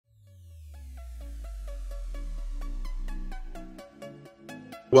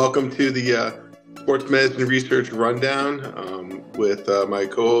Welcome to the Sports Medicine Research Rundown with my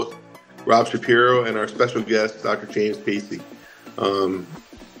co-host, Rob Shapiro, and our special guest, Dr. James Paci.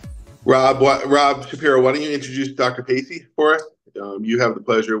 Rob Shapiro, why don't you introduce Dr. Paci for us? You have the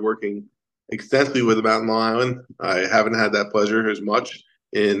pleasure of working extensively with him out in Long Island. I haven't had that pleasure as much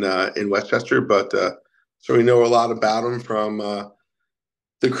in Westchester, but so we know a lot about him from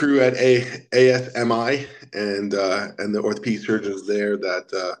the crew at ASMI and the orthopedic surgeons there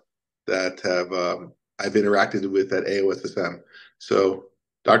that have I've interacted with at AOSSM. So,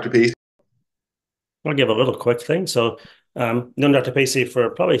 Dr. Paci. I'll give a little quick thing. So, known Dr. Paci for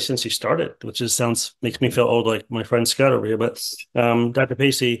probably since he started, which makes me feel old, like my friend Scott over here. But Dr.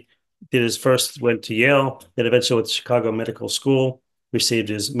 Paci went to Yale, then eventually went to Chicago Medical School, received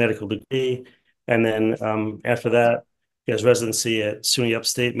his medical degree, and then after that, he has residency at SUNY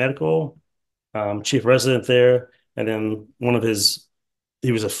Upstate Medical, chief resident there, and then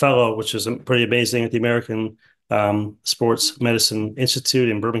he was a fellow, which is pretty amazing, at the American Sports Medicine Institute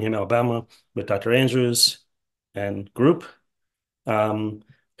in Birmingham, Alabama, with Dr. Andrews and group. Come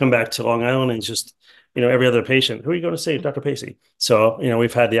back to Long Island and just, every other patient, who are you going to see? Dr. Paci. So,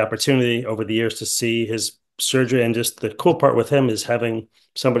 we've had the opportunity over the years to see his surgery, and just the cool part with him is having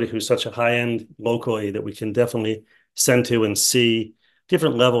somebody who's such a high end locally that we can definitely send to and see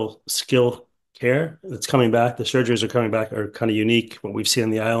different level skill care that's coming back. The surgeries are coming back are kind of unique, what we've seen on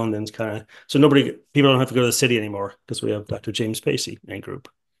the island, and it's kind of, so people don't have to go to the city anymore because we have Dr. James Paci and group.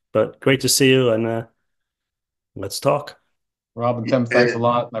 But great to see you, and let's talk. Rob and Tim, thanks a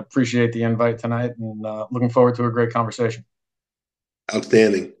lot. I appreciate the invite tonight, and looking forward to a great conversation.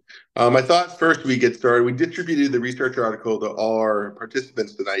 Outstanding. I thought first we get started. We distributed the research article to all our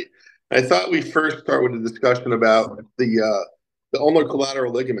participants tonight. I thought we first start with a discussion about the ulnar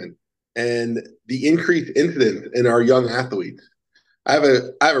collateral ligament and the increased incidence in our young athletes. I have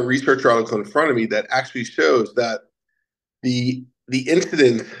a research article in front of me that actually shows that the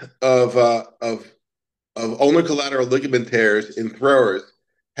incidence of ulnar collateral ligament tears in throwers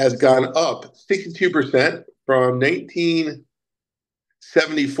has gone up 62% from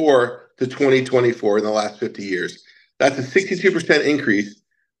 1974 to 2024 in the last 50 years. That's a 62% increase.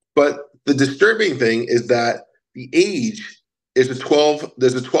 But the disturbing thing is that the age is there's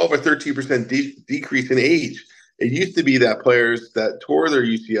a 12 or 13% decrease in age. It used to be that players that tore their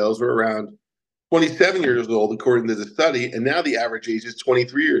UCLs were around 27 years old, according to the study, and now the average age is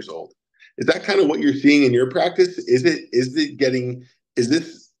 23 years old. Is that kind of what you're seeing in your practice? Is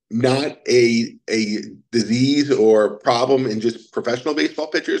this not a disease or problem in just professional baseball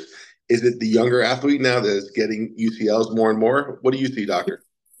pitchers? Is it the younger athlete now that is getting UCLs more and more? What do you see, doctor?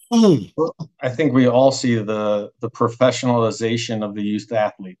 I think we all see the professionalization of the youth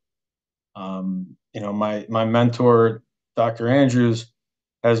athlete. My mentor, Dr. Andrews,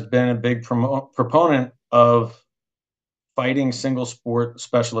 has been a big proponent of fighting single sport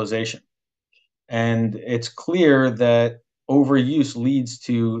specialization. And it's clear that overuse leads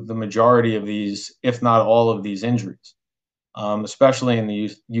to the majority of these, if not all of these injuries, especially in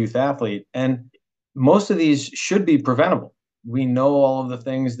the youth athlete. And most of these should be preventable. We know all of the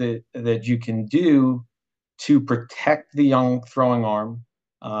things that you can do to protect the young throwing arm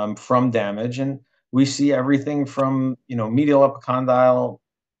from damage. And we see everything from, medial epicondyle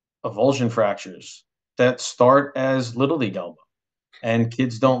avulsion fractures that start as little league elbow. And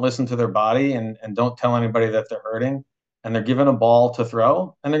kids don't listen to their body and don't tell anybody that they're hurting. And they're given a ball to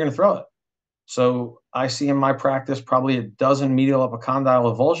throw, and they're going to throw it. So I see in my practice probably a dozen medial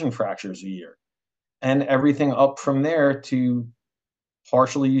epicondyle avulsion fractures a year. And everything up from there to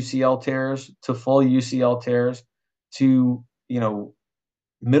partial UCL tears, to full UCL tears, to,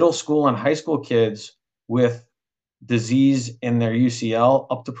 middle school and high school kids with disease in their UCL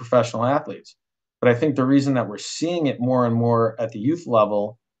up to professional athletes. But I think the reason that we're seeing it more and more at the youth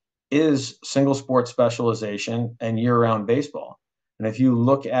level is single sport specialization and year-round baseball. And if you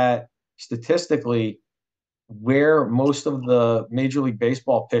look at statistically where most of the Major League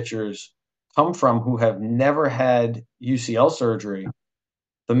Baseball pitchers come from who have never had UCL surgery,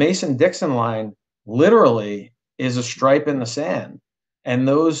 the Mason-Dixon line literally is a stripe in the sand. And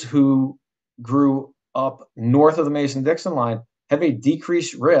those who grew up north of the Mason-Dixon line have a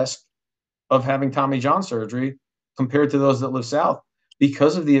decreased risk of having Tommy John surgery compared to those that live south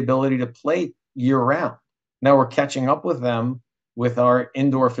because of the ability to play year-round. Now we're catching up with them with our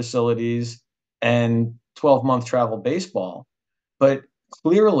indoor facilities and 12-month travel baseball, but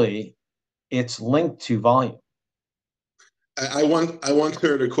clearly it's linked to volume. I once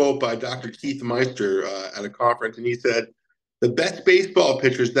heard a quote by Dr. Keith Meister at a conference, and he said, "The best baseball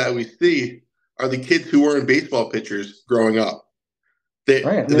pitchers that we see are the kids who weren't baseball pitchers growing up." Right.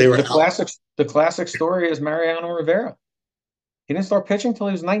 I they mean, were out. the classic story is Mariano Rivera. He didn't start pitching till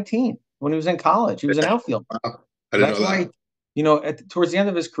he was 19. When he was in college, he was an outfielder. Wow. I didn't That's know that. why, towards the end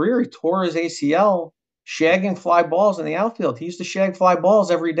of his career, he tore his ACL shagging fly balls in the outfield. He used to shag fly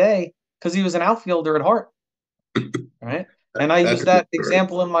balls every day because he was an outfielder at heart. Right. And I That's use a good that story.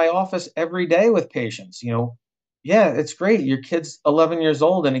 example in my office every day with patients. Yeah, it's great. Your kid's 11 years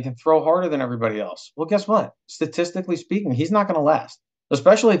old and he can throw harder than everybody else. Well, guess what? Statistically speaking, he's not going to last,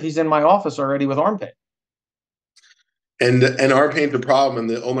 especially if he's in my office already with arm pain. And arm pain's a problem, and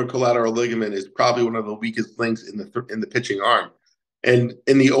the ulnar collateral ligament is probably one of the weakest links in the pitching arm. And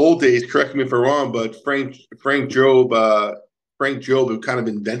in the old days, correct me if I'm wrong, but Frank Job, who kind of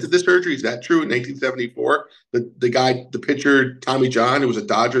invented the surgery, is that true? In 1974, the pitcher Tommy John, who was a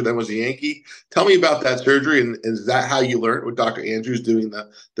Dodger, then was a Yankee. Tell me about that surgery, and is that how you learned with Dr. Andrews doing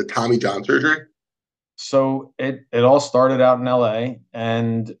the Tommy John surgery? So it all started out in LA,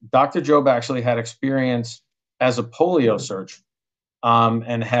 and Dr. Job actually had experience as a polio surgeon,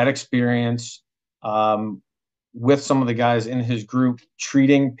 and had experience um, with some of the guys in his group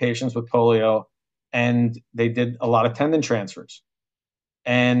treating patients with polio, and they did a lot of tendon transfers.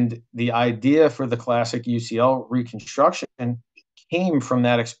 And the idea for the classic UCL reconstruction came from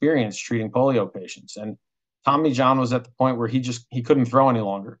that experience treating polio patients. And Tommy John was at the point where he couldn't throw any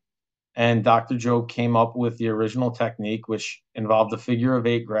longer. And Dr. Joe came up with the original technique, which involved a figure of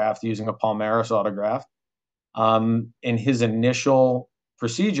eight graft using a palmaris autograft. In his initial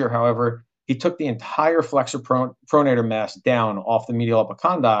procedure, however, he took the entire flexor pronator mass down off the medial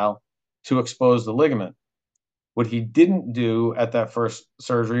epicondyle to expose the ligament. What he didn't do at that first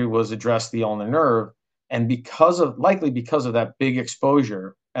surgery was address the ulnar nerve. And likely because of that big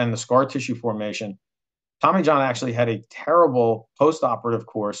exposure and the scar tissue formation, Tommy John actually had a terrible post-operative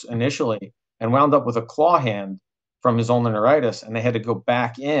course initially and wound up with a claw hand from his ulnar neuritis, and they had to go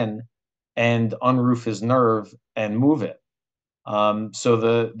back in and unroof his nerve and move it.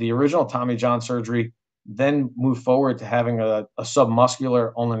 So the original Tommy John surgery then moved forward to having a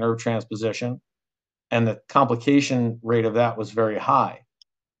submuscular ulnar nerve transposition, and the complication rate of that was very high.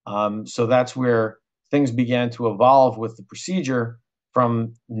 So that's where things began to evolve with the procedure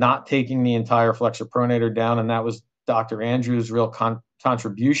from not taking the entire flexor pronator down, and that was Dr. Andrews' real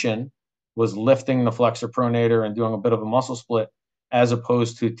contribution, was lifting the flexor pronator and doing a bit of a muscle split, as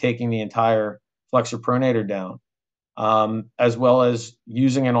opposed to taking the entire flexor pronator down, as well as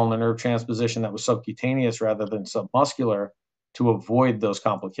using an ulnar nerve transposition that was subcutaneous rather than submuscular to avoid those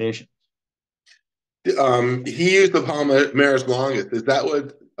complications. He used the palmaris longus. Is that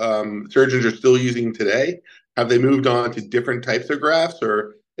what surgeons are still using today? Have they moved on to different types of grafts,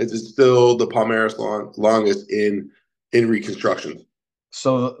 or is it still the palmaris longus in reconstruction?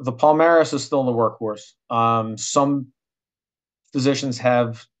 So the palmaris is still the workhorse. Some physicians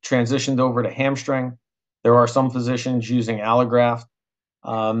have transitioned over to hamstring. There are some physicians using allograft.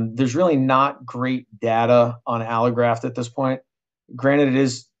 There's really not great data on allograft at this point. Granted, it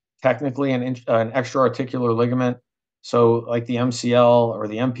is technically an extra-articular ligament. So like the MCL or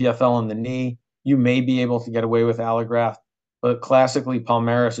the MPFL in the knee, you may be able to get away with allograft. But classically,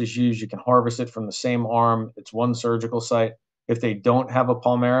 palmaris is used. You can harvest it from the same arm. It's one surgical site. If they don't have a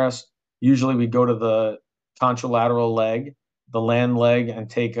palmaris, usually we go to the contralateral leg, the land leg, and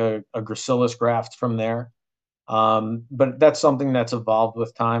take a gracilis graft from there. But that's something that's evolved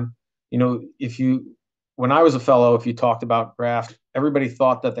with time. When I was a fellow, if you talked about graft, everybody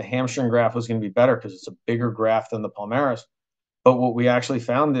thought that the hamstring graft was going to be better because it's a bigger graft than the palmaris. But what we actually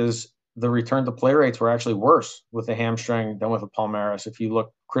found is the return to play rates were actually worse with the hamstring than with the palmaris if you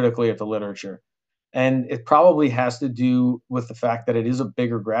look critically at the literature. And it probably has to do with the fact that it is a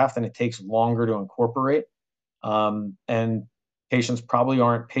bigger graft and it takes longer to incorporate. And patients probably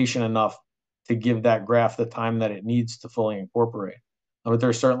aren't patient enough to give that graft the time that it needs to fully incorporate. But there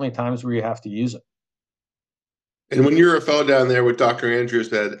are certainly times where you have to use it. And when you were a fellow down there with Dr.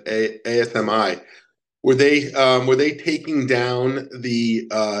 Andrews at ASMI, were they taking down the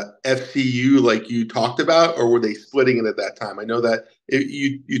FCU like you talked about, or were they splitting it at that time? I know that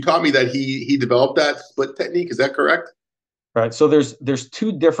you taught me that he developed that split technique. Is that correct? Right. So there's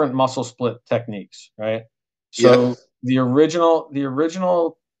two different muscle split techniques, right? So Yes. the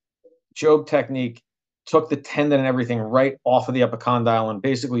original Job technique took the tendon and everything right off of the epicondyle and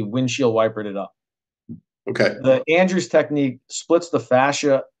basically windshield wipered it up. Okay. The Andrews technique splits the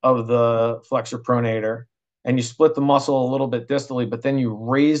fascia of the flexor pronator, and you split the muscle a little bit distally, but then you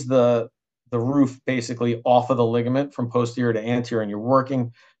raise the roof basically off of the ligament from posterior to anterior, and you're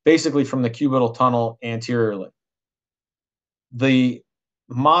working basically from the cubital tunnel anteriorly. The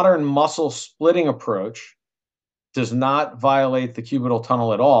modern muscle splitting approach does not violate the cubital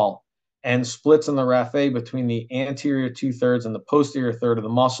tunnel at all, and splits in the raphe between the anterior 2/3 and the posterior third of the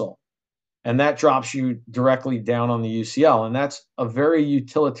muscle. And that drops you directly down on the UCL. And that's a very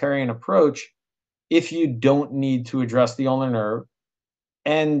utilitarian approach if you don't need to address the ulnar nerve,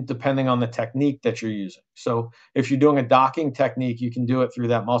 and depending on the technique that you're using. So if you're doing a docking technique, you can do it through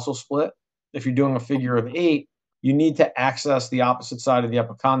that muscle split. If you're doing a figure of 8, you need to access the opposite side of the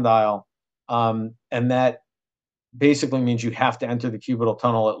epicondyle. And that basically means you have to enter the cubital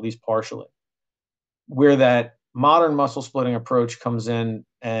tunnel at least partially. Where that modern muscle splitting approach comes in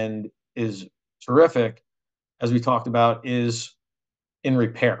and is terrific, as we talked about, is in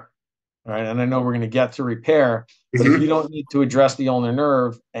repair. All right. And I know we're going to get to repair, but if you don't need to address the ulnar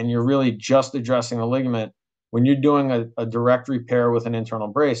nerve and you're really just addressing the ligament, when you're doing a direct repair with an internal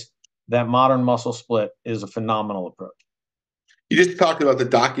brace, that modern muscle split is a phenomenal approach. You just talked about the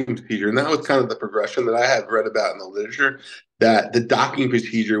docking procedure, and that was kind of the progression that I had read about in the literature, that the docking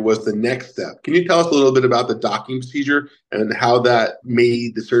procedure was the next step. Can you tell us a little bit about the docking procedure and how that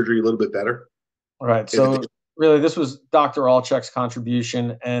made the surgery a little bit better? All right. So really, this was Dr. Alczyk's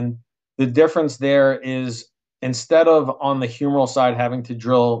contribution. And the difference there is, instead of on the humeral side having to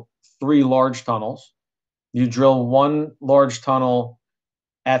drill 3 large tunnels, you drill 1 large tunnel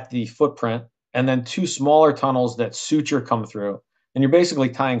at the footprint and then 2 smaller tunnels that suture come through. And you're basically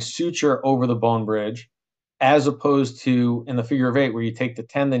tying suture over the bone bridge, as opposed to in the figure of 8, where you take the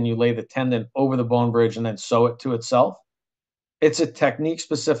tendon, you lay the tendon over the bone bridge and then sew it to itself. It's a technique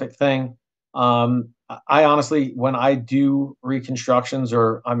specific thing. I honestly, when I do reconstructions,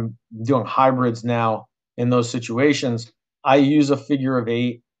 or I'm doing hybrids now in those situations, I use a figure of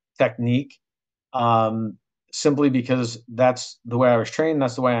 8 technique, simply because that's the way I was trained.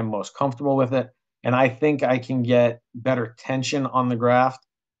 That's the way I'm most comfortable with it. And I think I can get better tension on the graft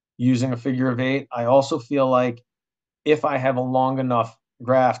using a figure of 8. I also feel like if I have a long enough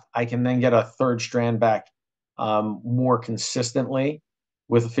graft, I can then get a third strand back more consistently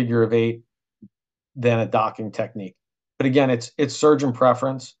with a figure of 8 than a docking technique. But again, it's surgeon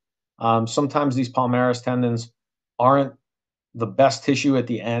preference. Sometimes these palmaris tendons aren't the best tissue at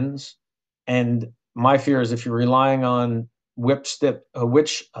the ends, and my fear is if you're relying on the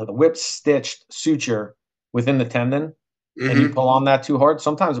whip stitched suture within the tendon, and you pull on that too hard,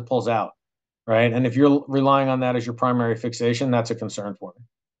 sometimes it pulls out, right? And if you're relying on that as your primary fixation, that's a concern for me.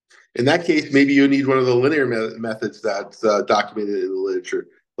 In that case, maybe you need one of the linear methods that's documented in the literature,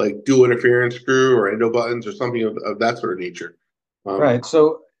 like dual interference screw or endo buttons or something of that sort of nature. Right.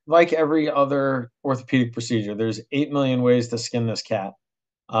 So, like every other orthopedic procedure, there's 8 million ways to skin this cat.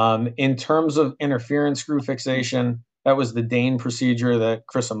 In terms of interference screw fixation, that was the Dane procedure that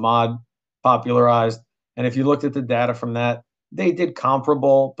Chris Ahmad popularized. And if you looked at the data from that, they did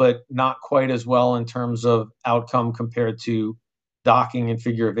comparable, but not quite as well in terms of outcome compared to docking and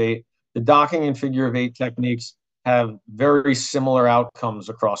figure of 8. The docking and figure of 8 techniques have very similar outcomes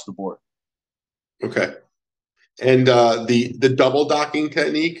across the board. Okay. And the double docking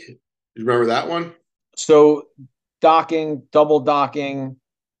technique, you remember that one? So docking, double docking,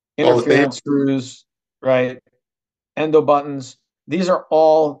 interference screws, right? Endo buttons. These are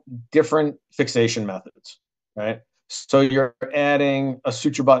all different fixation methods, right? So you're adding a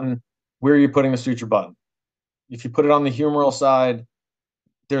suture button. Where are you putting the suture button? If you put it on the humeral side,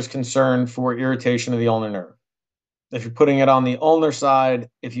 there's concern for irritation of the ulnar nerve. If you're putting it on the ulnar side,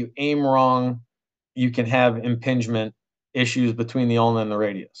 if you aim wrong, you can have impingement issues between the ulna and the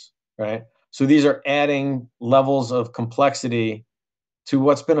radius, right? So these are adding levels of complexity to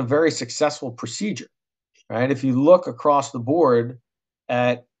what's been a very successful procedure, right? If you look across the board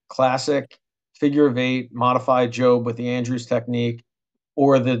at classic figure of 8, modified Job with the Andrews technique,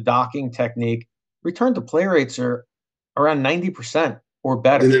 or the docking technique, return to play rates are around 90% or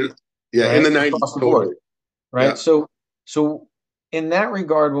better. Right? In the 90s, totally. Right. Yeah. So in that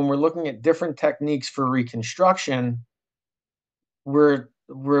regard, when we're looking at different techniques for reconstruction, we're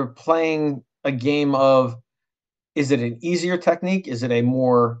playing a game of, is it an easier technique? Is it a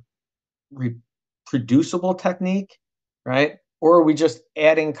more reproducible technique? Right? Or are we just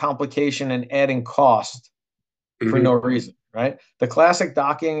adding complication and adding cost for no reason? Right? The classic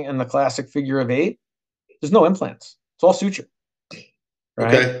docking and the classic figure of 8, there's no implants. It's all suture.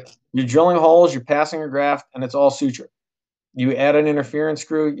 Right? Okay. You're drilling holes, you're passing a graft, and it's all suture. You add an interference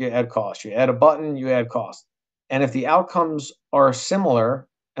screw, you add cost. You add a button, you add cost. And if the outcomes are similar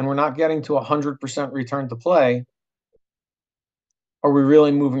and we're not getting to 100% return to play, are we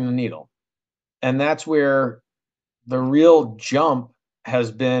really moving the needle? And that's where the real jump has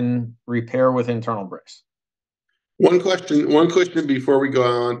been repair with internal brace. One question before we go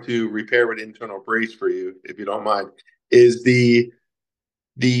on to repair with internal brace for you, if you don't mind, is the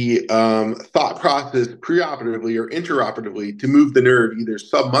thought process preoperatively or intraoperatively to move the nerve either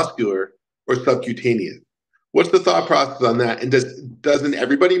submuscular or subcutaneous. What's the thought process on that? And doesn't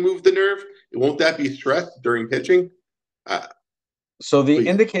everybody move the nerve? Won't that be stressed during pitching? Uh, So the Please.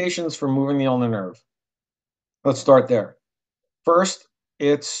 indications for moving the ulnar nerve, let's start there. First,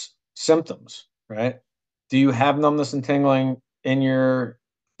 it's symptoms, right? Do you have numbness and tingling in your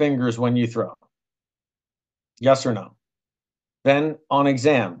fingers when you throw? Yes or no? Then on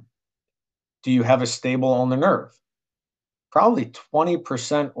exam, do you have a stable ulnar nerve? Probably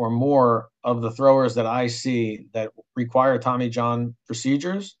 20% or more of the throwers that I see that require Tommy John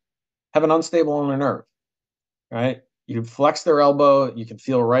procedures have an unstable ulnar nerve, right? You flex their elbow, you can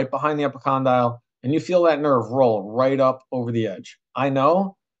feel right behind the epicondyle, and you feel that nerve roll right up over the edge. I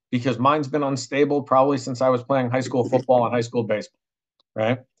know because mine's been unstable probably since I was playing high school football and high school baseball,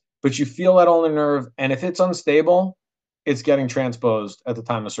 right? But you feel that ulnar nerve, and if it's unstable, it's getting transposed at the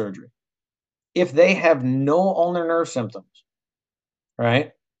time of surgery. If they have no ulnar nerve symptoms,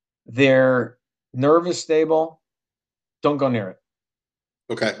 right, their nerve is stable, don't go near it,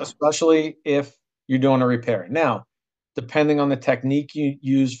 Okay. especially if you're doing a repair. Now, depending on the technique you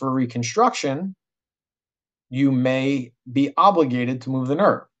use for reconstruction, you may be obligated to move the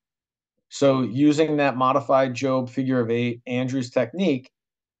nerve. So, using that modified Job figure of eight Andrews technique,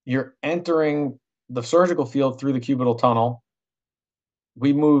 you're entering the surgical field through the cubital tunnel.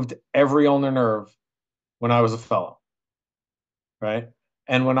 We moved every ulnar nerve when I was a fellow, right?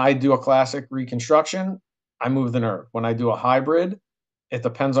 And when I do a classic reconstruction, I move the nerve. When I do a hybrid, it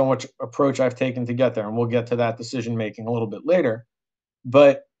depends on which approach I've taken to get there. And we'll get to that decision making a little bit later.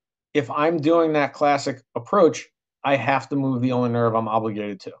 But if I'm doing that classic approach, I have to move the ulnar nerve. I'm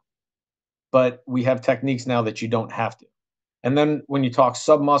obligated to. But we have techniques now that you don't have to. And then when you talk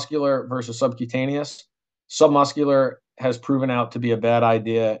submuscular versus subcutaneous, submuscular has proven out to be a bad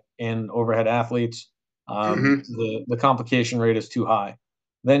idea in overhead athletes. Hmm. The complication rate is too high.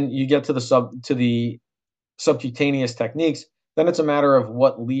 Then you get to the subcutaneous techniques. Then it's a matter of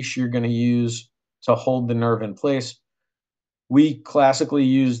what leash you're going to use to hold the nerve in place. We classically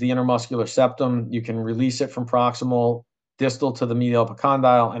use the intermuscular septum. You can release it from proximal, distal to the medial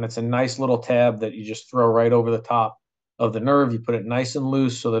epicondyle, and it's a nice little tab that you just throw right over the top of the nerve. You put it nice and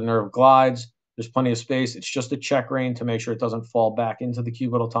loose so the nerve glides. There's plenty of space. It's just a check rein to make sure it doesn't fall back into the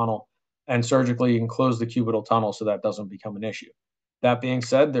cubital tunnel. And surgically, you can close the cubital tunnel so that doesn't become an issue. That being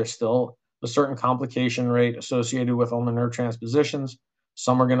said, there's still a certain complication rate associated with ulnar nerve transpositions.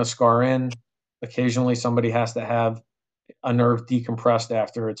 Some are going to scar in. Occasionally, somebody has to have a nerve decompressed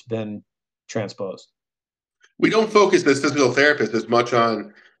after it's been transposed. We don't focus as physical therapists as much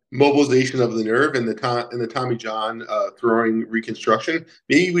on mobilization of the nerve and the Tommy John throwing reconstruction.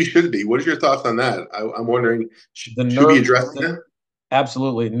 Maybe we should be. What are your thoughts on that? I'm wondering, The should we nerve, address that?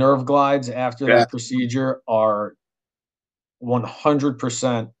 absolutely. Nerve glides after Yeah, that procedure are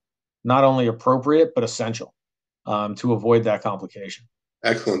 100% not only appropriate, but essential to avoid that complication.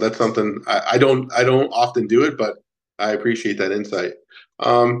 excellent. That's something I don't often do it, but I appreciate that insight.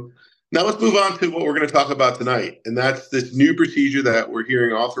 Um, Now let's move on to what we're going to talk about tonight, and that's this new procedure that we're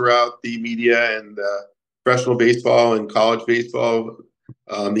hearing all throughout the media and professional baseball and college baseball,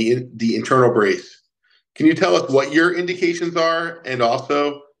 the internal brace. Can you tell us what your indications are and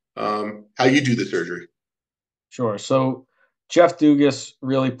also how you do the surgery? Sure. So Jeff Dugas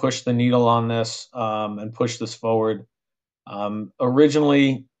really pushed the needle on this and pushed this forward.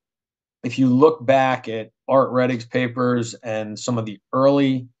 Originally, if you look back at Art Redig's papers and some of the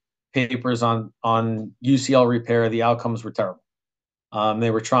early papers on UCL repair, the outcomes were terrible.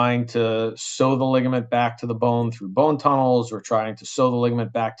 They were trying to sew the ligament back to the bone through bone tunnels, or trying to sew the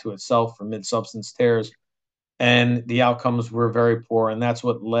ligament back to itself for mid-substance tears, and the outcomes were very poor, and that's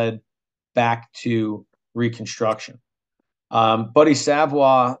what led back to reconstruction. Buddy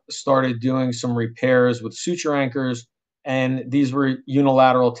Savoie started doing some repairs with suture anchors, and these were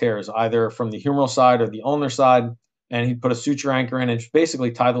unilateral tears, either from the humeral side or the ulnar side. And he put a suture anchor in and basically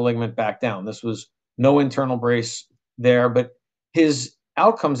tied the ligament back down. This was no internal brace there, but his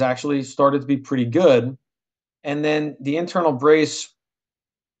outcomes actually started to be pretty good. And then the internal brace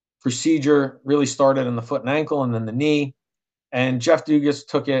procedure really started in the foot and ankle and then the knee. And Jeff Dugas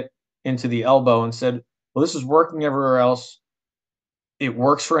took it into the elbow and said, well, this is working everywhere else. It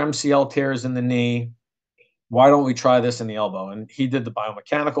works for MCL tears in the knee. Why don't we try this in the elbow? And he did the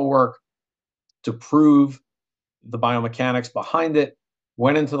biomechanical work to prove the biomechanics behind it,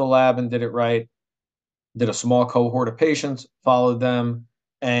 went into the lab and did it right, did a small cohort of patients, followed them,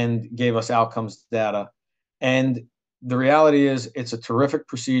 and gave us outcomes data. And the reality is it's a terrific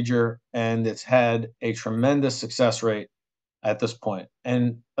procedure, and it's had a tremendous success rate at this point.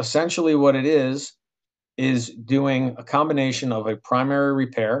 And essentially what it is doing a combination of a primary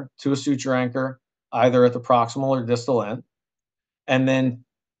repair to a suture anchor, either at the proximal or distal end, and then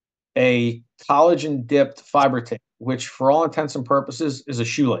a collagen dipped fiber tape, which for all intents and purposes is a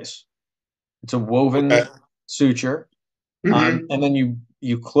shoelace. It's a woven Okay. suture. Hmm. And then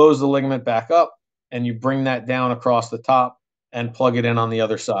you close the ligament back up and you bring that down across the top and plug it in on the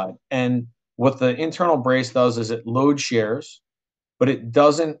other side. And what the internal brace does is it load shares, but it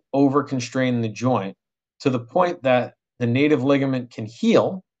doesn't over constrain the joint to the point that the native ligament can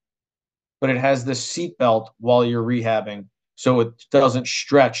heal, but it has this seat belt while you're rehabbing, so it doesn't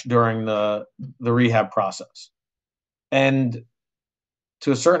stretch during the rehab process. And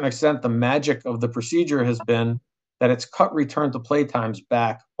to a certain extent, the magic of the procedure has been that it's cut return to play times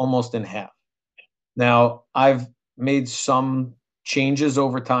back almost in half. Now, I've made some changes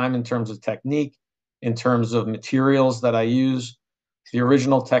over time in terms of technique, in terms of materials that I use. The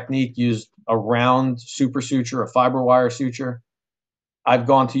original technique used a round super suture, a fiber wire suture. I've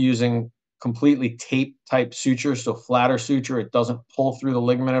gone to using completely tape type suture, so flatter suture. It doesn't pull through the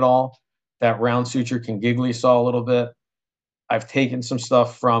ligament at all. That round suture can giggly saw a little bit. I've taken some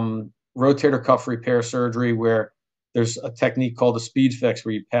stuff from rotator cuff repair surgery where there's a technique called a speed fix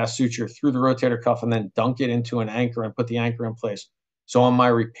where you pass suture through the rotator cuff and then dunk it into an anchor and put the anchor in place. So on my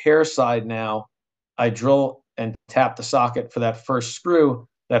repair side now, I drill and tap the socket for that first screw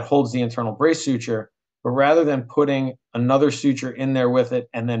that holds the internal brace suture. But rather than putting another suture in there with it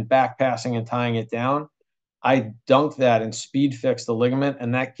and then back passing and tying it down, I dunk that and speed fix the ligament,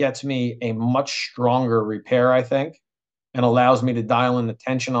 and that gets me a much stronger repair, I think, and allows me to dial in the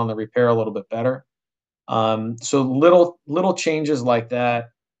tension on the repair a little bit better. So little changes like that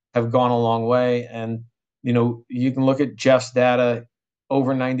have gone a long way. And you can look at Jeff's data,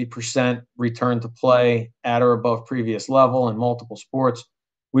 over 90% return to play at or above previous level in multiple sports.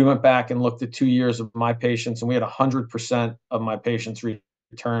 We went back and looked at 2 years of my patients, and we had 100% of my patients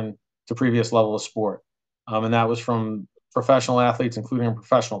return to previous level of sport. And that was from professional athletes, including a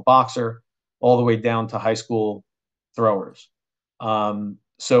professional boxer, all the way down to high school throwers.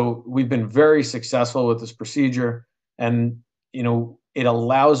 So we've been very successful with this procedure, and it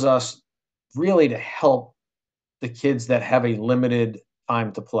allows us really to help the kids that have a limited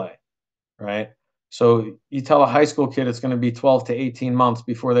time to play, right? So you tell a high school kid it's going to be 12 to 18 months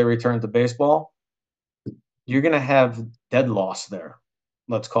before they return to baseball, you're going to have dead loss there,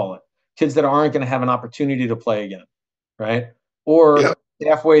 let's call it. Kids that aren't going to have an opportunity to play again, right? Yeah. Or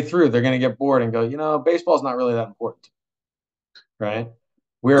halfway through, they're going to get bored and go, baseball's not really that important, right?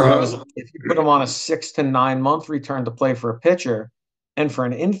 Whereas Uh-huh. if you put them on a 6 to 9 month return to play for a pitcher, and for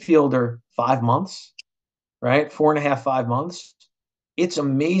an infielder, 5 months, right? 4.5, 5 months, it's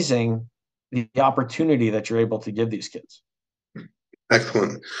amazing the opportunity that you're able to give these kids.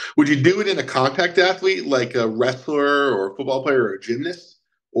 Excellent. Would you do it in a contact athlete like a wrestler or a football player or a gymnast?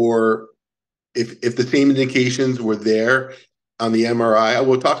 Or if the same indications were there on the MRI?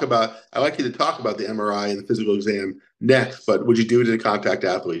 I'd like you to talk about the MRI and the physical exam next, but would you do it in a contact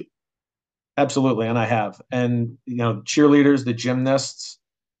athlete? Absolutely, and I have. And cheerleaders, the gymnasts,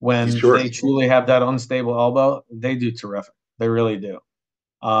 when Sure. they truly have that unstable elbow, they do terrific. They really do.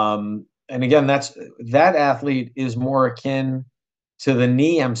 And again, that athlete is more akin to the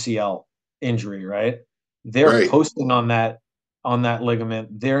knee MCL injury, right? They're Right. posting on that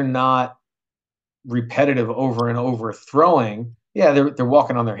ligament. They're not repetitive over and over throwing. Yeah, they're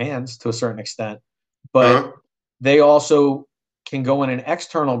walking on their hands to a certain extent, but Uh-huh. they also can go in an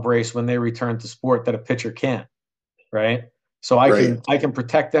external brace when they return to sport that a pitcher can't, right? So I Right. can I can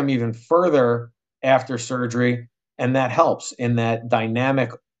protect them even further after surgery, and that helps in that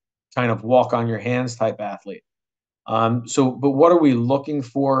dynamic kind of walk on your hands type athlete. But what are we looking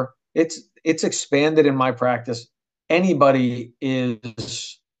for? It's expanded in my practice. Anybody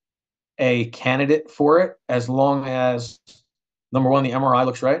is a candidate for it as long as, number one, the MRI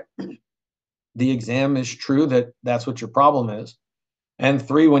looks right, the exam is true that that's what your problem is, and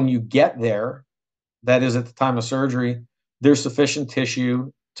three, when you get there, that is at the time of surgery, there's sufficient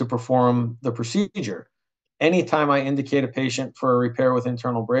tissue to perform the procedure. Anytime I indicate a patient for a repair with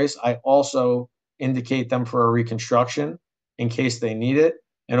internal brace, I also indicate them for a reconstruction in case they need it.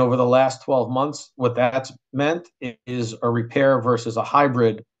 And over the last 12 months, what that's meant is a repair versus a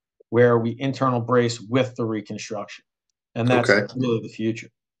hybrid where we internal brace with the reconstruction. And that's Okay. really the future.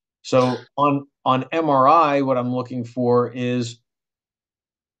 So on MRI, what I'm looking for is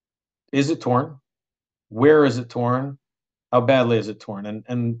it torn? Where is it torn? How badly is it torn?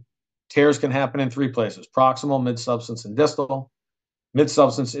 And tears can happen in three places: proximal, mid-substance, and distal.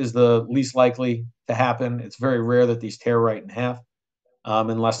 Mid-substance is the least likely to happen. It's very rare that these tear right in half,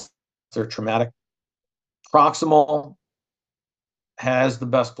 unless they're traumatic. Proximal has the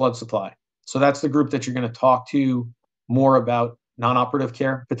best blood supply. So that's the group that you're going to talk to more about non-operative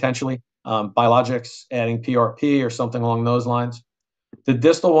care, potentially, biologics, adding PRP or something along those lines. The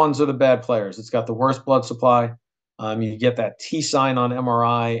distal ones are the bad players. It's got the worst blood supply. You get that T sign on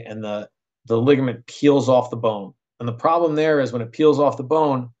MRI, and the ligament peels off the bone. And the problem there is when it peels off the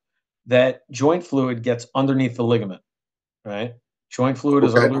bone, that joint fluid gets underneath the ligament, right? Joint fluid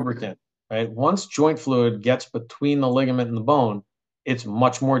is our lubricant, right? Once joint fluid gets between the ligament and the bone, it's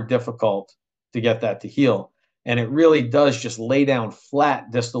much more difficult to get that to heal. And it really does just lay down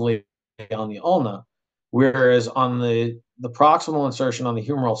flat distally on the ulna, whereas on the proximal insertion on the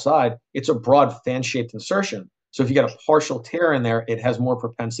humeral side, it's a broad fan-shaped insertion. So if you get a partial tear in there, it has more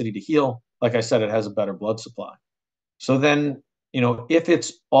propensity to heal. Like I said, it has a better blood supply. So then, if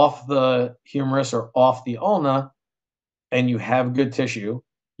it's off the humerus or off the ulna and you have good tissue,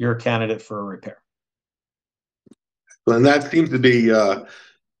 you're a candidate for a repair. And that seems to be the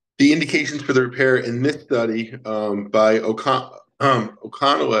indications for the repair in this study by O'Connell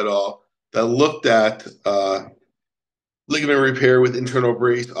et al. That looked at ligament repair with internal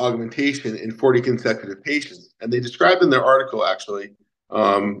brace augmentation in 40 consecutive patients. And they described in their article, actually,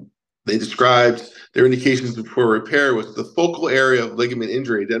 they described their indications for repair was the focal area of ligament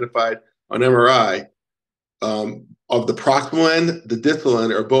injury identified on MRI of the proximal end, the distal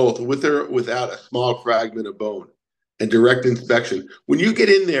end, or both, with or without a small fragment of bone, and direct inspection. When you get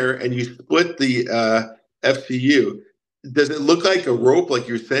in there and you split the FCU, does it look like a rope, like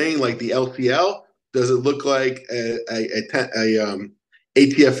you're saying, like the LCL? Does it look like a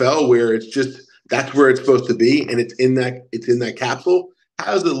ATFL where it's just that's where it's supposed to be and it's in that capsule?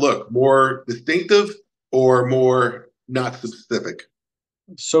 How does it look? More distinctive or more not specific?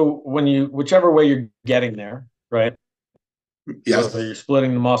 So whichever way you're getting there, right? Yes. Whether you're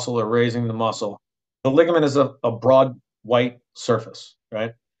splitting the muscle or raising the muscle, the ligament is a broad white surface,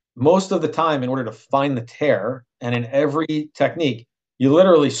 right? Most of the time, in order to find the tear, and in every technique, you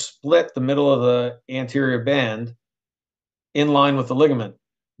literally split the middle of the anterior band in line with the ligament.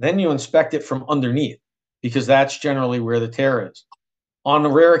 Then you inspect it from underneath, because that's generally where the tear is. On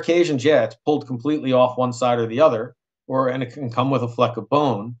rare occasions, yeah, it's pulled completely off one side or the other, and it can come with a fleck of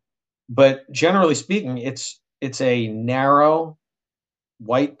bone. But generally speaking, it's a narrow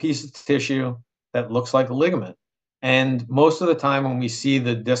white piece of tissue that looks like a ligament. And most of the time when we see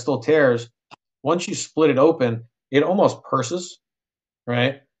the distal tears, once you split it open, it almost purses,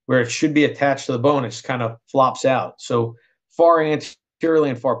 right? Where it should be attached to the bone, it just kind of flops out. So far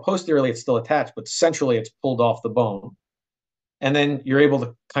anteriorly and far posteriorly, it's still attached, but centrally it's pulled off the bone. And then you're able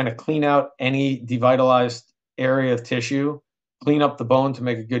to kind of clean out any devitalized area of tissue, clean up the bone to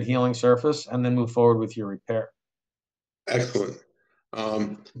make a good healing surface, and then move forward with your repair. Excellent.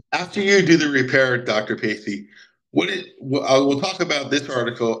 After you do the repair, Dr. Paci, we'll talk about this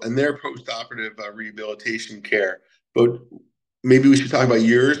article and their postoperative rehabilitation care, but maybe we should talk about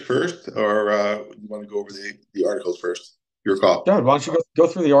yours first, or you want to go over the articles first? Your call. Jared, why don't you go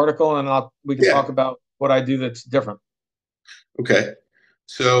through the article and we can talk about what I do that's different. Okay.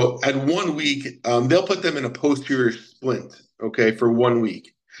 So at 1 week, they'll put them in a posterior splint, okay, for 1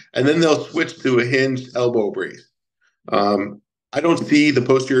 week. And then they'll switch to a hinged elbow brace. I don't see the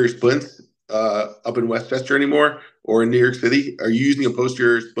posterior splints up in Westchester anymore or in New York City. Are you using a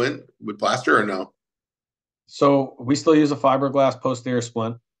posterior splint with plaster or no? So we still use a fiberglass posterior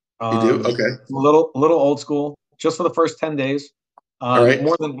splint. You do? Okay. A little old school, just for the first 10 days. All right.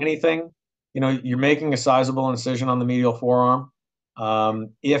 More than anything, you're making a sizable incision on the medial forearm.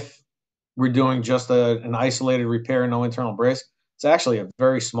 If we're doing just an isolated repair, no internal brace, it's actually a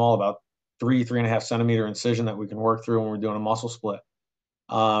very small, about 3.5 centimeter incision that we can work through when we're doing a muscle split.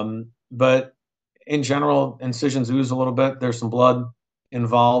 But in general, incisions ooze a little bit. There's some blood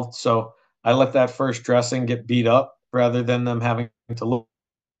involved. So I let that first dressing get beat up rather than them having to look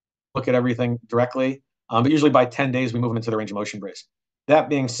at everything directly. But usually by 10 days, we move them into the range of motion brace. That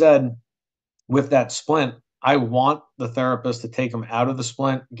being said, with that splint, I want the therapist to take them out of the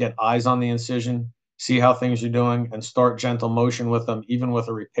splint, get eyes on the incision, see how things are doing, and start gentle motion with them, even with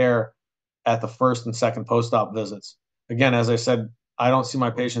a repair at the first and second post-op visits. Again, as I said, I don't see my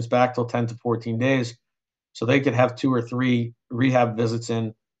patients back till 10 to 14 days, so they could have 2 or 3 rehab visits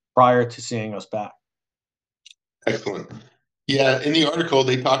in prior to seeing us back. Excellent. Yeah, in the article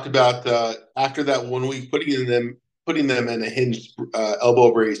they talked about after that 1 week putting them in a hinged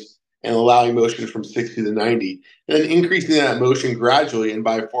elbow brace and allowing motion from 60 to 90, and then increasing that motion gradually, and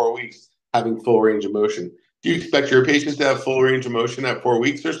by 4 weeks, having full range of motion. Do you expect your patients to have full range of motion at 4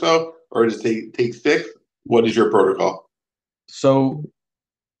 weeks or so, or does it take 6? What is your protocol? So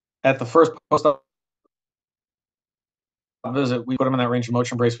at the first post-op visit, we put them in that range of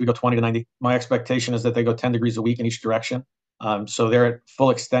motion brace. We go 20 to 90. My expectation is that they go 10 degrees a week in each direction. So they're at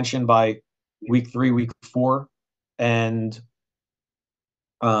full extension by week 3, week 4, and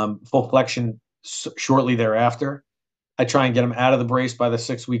full flexion shortly thereafter. I try and get them out of the brace by the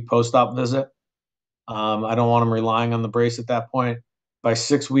 6-week post-op visit. I don't want them relying on the brace at that point. By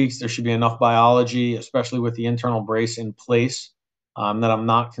 6 weeks, there should be enough biology, especially with the internal brace in place, that I'm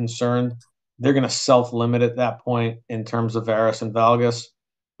not concerned. They're going to self-limit at that point in terms of varus and valgus.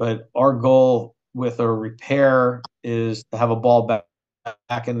 But our goal with a repair is to have a ball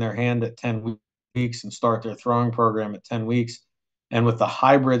back in their hand at 10 weeks and start their throwing program at 10 weeks. And with the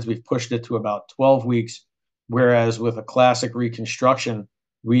hybrids, we've pushed it to about 12 weeks, whereas with a classic reconstruction,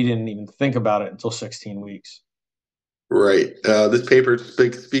 we didn't even think about it until 16 weeks. Right. This paper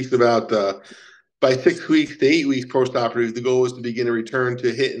speaks about by 6 weeks to 8 weeks postoperative, the goal was to begin a return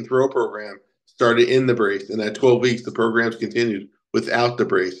to hit and throw program started in the brace. And at 12 weeks, the programs continued without the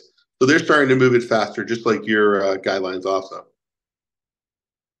brace. So they're starting to move it faster, just like your guidelines also.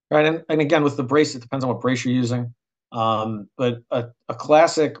 Right. And again, with the brace, it depends on what brace you're using. But a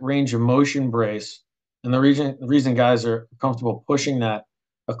classic range of motion brace, and the reason guys are comfortable pushing that,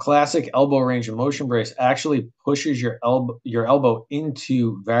 a classic elbow range of motion brace actually pushes your elbow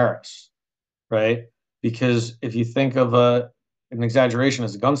into varus, right? Because if you think of an exaggeration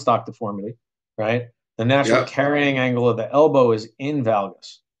as a gun stock deformity, right? The natural carrying angle of the elbow is in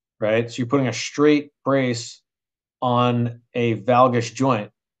valgus, right? So you're putting a straight brace on a valgus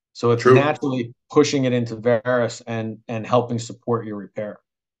joint. So it's naturally pushing it into varus and helping support your repair.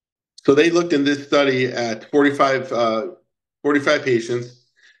 So they looked in this study at 45 patients,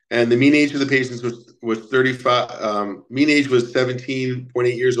 and the mean age of the patients was 35. Mean age was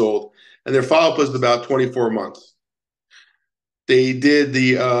 17.8 years old, and their follow-up was about 24 months. They looked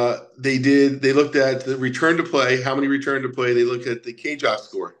at the return to play, how many return to play. They looked at the KJOC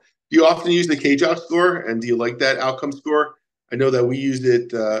score. Do you often use the KJOC score, and do you like that outcome score? I know that we use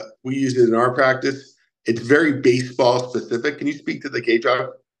it in our practice. It's very baseball specific. Can you speak to the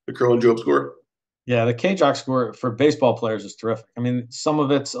KJOC, the Curl and Job score? Yeah, the KJOC score for baseball players is terrific. I mean, some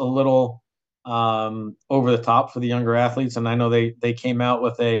of it's a little over the top for the younger athletes, and I know they came out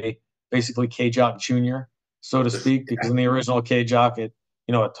with a basically KJOC Junior, so to speak, because in the original KJOC, it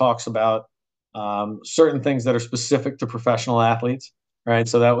talks about certain things that are specific to professional athletes, right?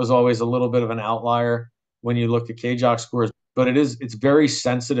 So that was always a little bit of an outlier when you look at KJOC scores, but it's very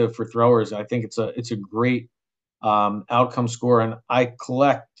sensitive for throwers. I think it's a great outcome score, and I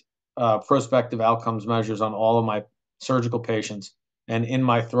collect prospective outcomes measures on all of my surgical patients, and in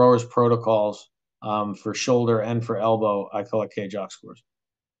my throwers protocols for shoulder and for elbow, I collect KJOC scores.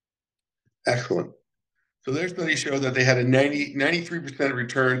 Excellent. So their study showed that they had a 93%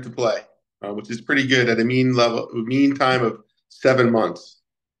 return to play, which is pretty good at a mean time of 7 months.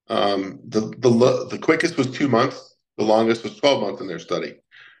 The quickest was 2 months. The longest was 12 months in their study.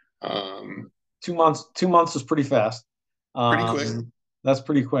 2 months is pretty fast. Pretty quick. That's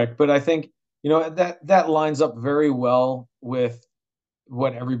pretty quick. But I think, that lines up very well with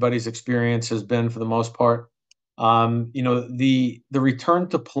what everybody's experience has been for the most part. The return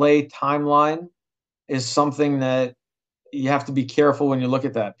to play timeline is something that you have to be careful when you look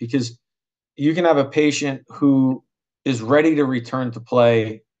at that, because you can have a patient who is ready to return to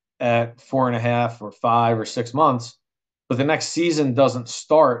play at 4.5 or 5 or 6 months, but the next season doesn't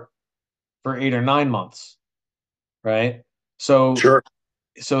start for 8 or 9 months, right? So you're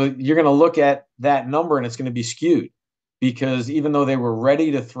going to look at that number and it's going to be skewed, because even though they were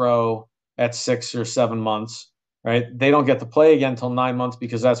ready to throw at 6 or 7 months, right, they don't get to play again until 9 months,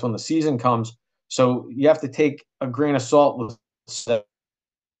 because that's when the season comes. So you have to take a grain of salt with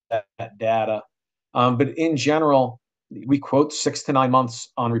that data. But in general, we quote 6 to 9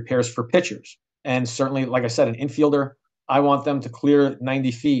 months on repairs for pitchers. And certainly, like I said, an infielder, I want them to clear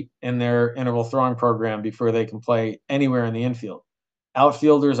 90 feet in their interval throwing program before they can play anywhere in the infield.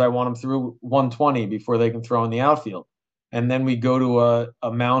 Outfielders, I want them through 120 before they can throw in the outfield. And then we go to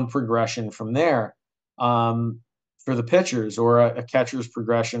a mound progression from there for the pitchers, or a catcher's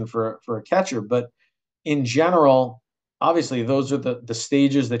progression for a catcher. But in general, obviously, those are the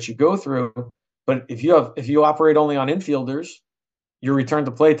stages that you go through. But if you operate only on infielders, your return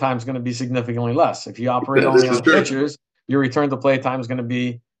to play time is going to be significantly less. If you operate only on pitchers, your return to play time is going to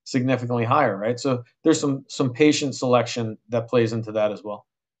be significantly higher, right? So there's some patient selection that plays into that as well.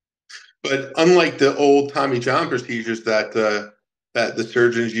 But unlike the old Tommy John procedures that the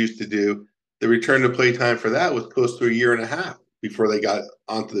surgeons used to do, the return to play time for that was close to a year and a half before they got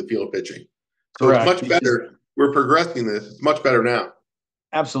onto the field pitching. So it's Correct. much better. We're progressing this. It's much better now.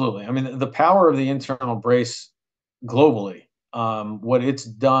 Absolutely. I mean, the power of the internal brace globally, what it's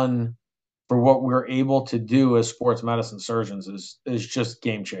done for what we're able to do as sports medicine surgeons is just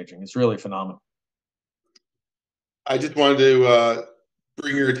game changing. It's really phenomenal. I just wanted to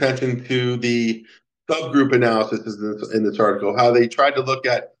bring your attention to the subgroup analysis in this article, how they tried to look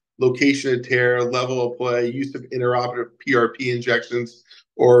at location of tear, level of play, use of intraoperative PRP injections,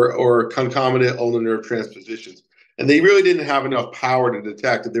 or concomitant ulnar nerve transpositions. And they really didn't have enough power to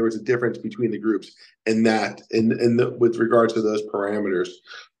detect that there was a difference between the groups with regards to those parameters.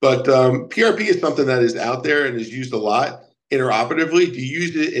 But PRP is something that is out there and is used a lot intraoperatively. Do you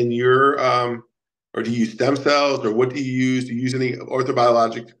use it in your or do you use stem cells, or what do you use? Do you use any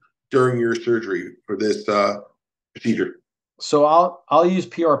orthobiologic during your surgery for this procedure? So I'll use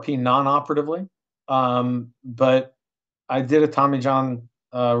PRP non-operatively, but I did a Tommy John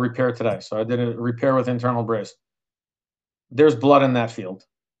repair today. So I did a repair with internal brace. There's blood in that field.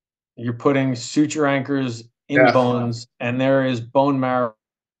 You're putting suture anchors in Yeah. bones, and there is bone marrow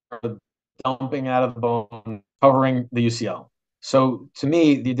dumping out of the bone, covering the UCL. So to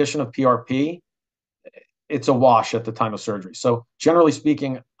me, the addition of PRP, it's a wash at the time of surgery. So generally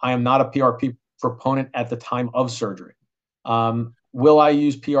speaking, I am not a PRP proponent at the time of surgery. Will I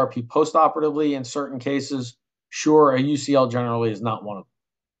use PRP postoperatively in certain cases? Sure, a UCL generally is not one of them.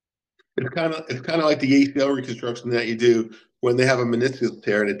 It's kind of like the ACL reconstruction that you do when they have a meniscus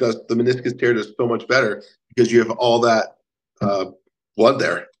tear, and the meniscus tear does so much better because you have all that uh, blood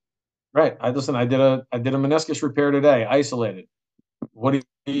there. Right. I did a meniscus repair today, isolated. What do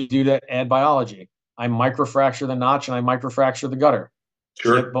you do to add biology? I microfracture the notch and I microfracture the gutter. Get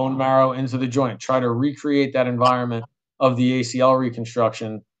Sure. bone marrow into the joint. Try to recreate that environment of the ACL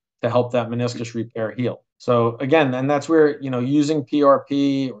reconstruction to help that meniscus repair heal. So again, and that's where, using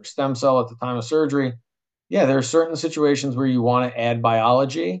PRP or stem cell at the time of surgery, yeah, there are certain situations where you want to add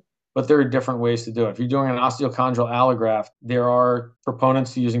biology, but there are different ways to do it. If you're doing an osteochondral allograft, there are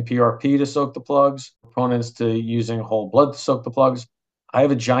proponents to using PRP to soak the plugs, proponents to using whole blood to soak the plugs. I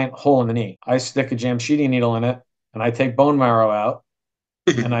have a giant hole in the knee. I stick a Jamshidi needle in it and I take bone marrow out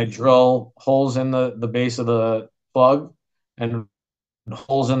and I drill holes in the base of the plug and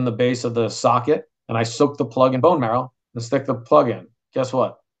holes in the base of the socket, and I soak the plug in bone marrow and stick the plug in. Guess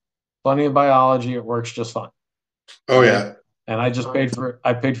what? Plenty of biology. It works just fine. Oh Right. yeah. And I paid for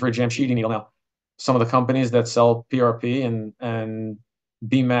a Jamshidi needle. Now, some of the companies that sell PRP and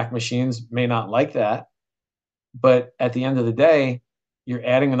BMAC machines may not like that, but at the end of the day, you're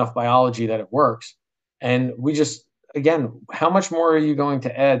adding enough biology that it works. And again, how much more are you going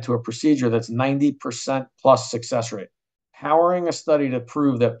to add to a procedure that's 90% plus success rate? Powering a study to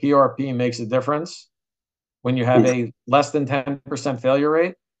prove that PRP makes a difference when you have Oof. a less than 10% failure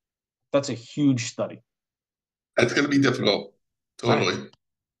rate, that's a huge study. That's going to be difficult. Right. Totally.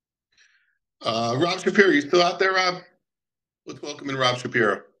 Rob Shapiro, you still out there, Rob? Let's welcome in Rob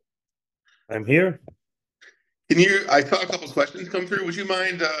Shapiro. I'm here. I saw a couple of questions come through. Would you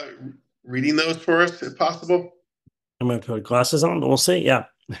mind reading those for us, if possible? I'm going to put glasses on. We'll see. Yeah.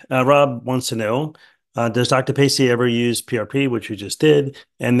 Rob wants to know, does Dr. Paci ever use PRP, which we just did?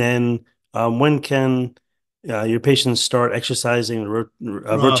 And then when can your patients start exercising Rob,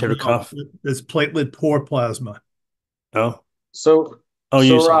 rotator cuff? it's platelet poor plasma. Oh, So,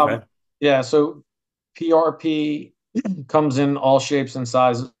 use, Rob, okay. yeah, so PRP comes in all shapes and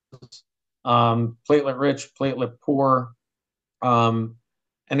sizes, platelet rich, platelet poor. And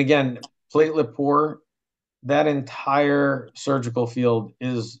again, platelet poor, that entire surgical field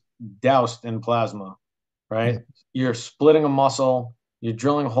is doused in plasma, right? You're splitting a muscle, you're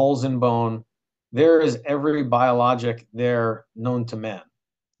drilling holes in bone. There is every biologic there known to man.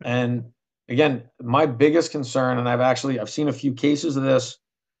 And again, my biggest concern, and I've seen a few cases of this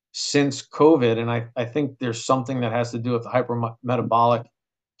since COVID, and I think there's something that has to do with the hypermetabolic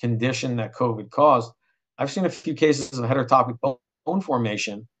condition that COVID caused. I've seen a few cases of heterotopic bone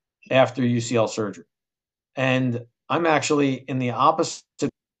formation after UCL surgery. And I'm actually in the opposite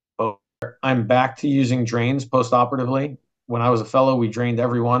boat. I'm back to using drains postoperatively. When I was a fellow, we drained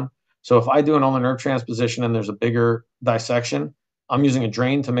everyone. So if I do an ulnar nerve transposition and there's a bigger dissection, I'm using a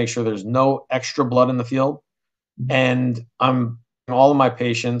drain to make sure there's no extra blood in the field. And I'm all of my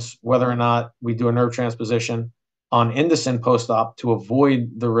patients, whether or not we do a nerve transposition, on Indocin post-op to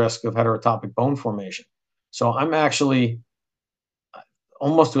avoid the risk of heterotopic bone formation. So I'm actually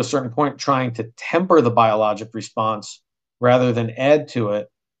almost to a certain point trying to temper the biologic response rather than add to it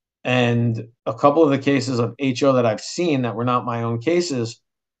And a couple of the cases of HO that I've seen that were not my own cases,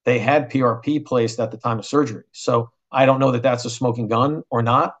 they had PRP placed at the time of surgery. So I don't know that that's a smoking gun or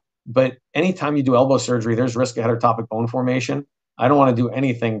not, but anytime you do elbow surgery, there's risk of heterotopic bone formation. I don't want to do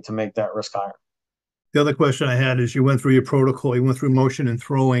anything to make that risk higher. The other question I had is you went through your protocol, you went through motion and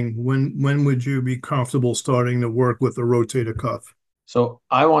throwing. When would you be comfortable starting to work with the rotator cuff? So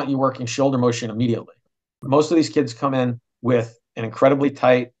I want you working shoulder motion immediately. Most of these kids come in with an incredibly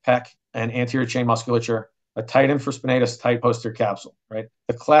tight pec and anterior chain musculature, a tight infraspinatus, tight posterior capsule, right?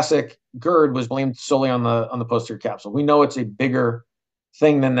 The classic GERD was blamed solely on the posterior capsule. We know it's a bigger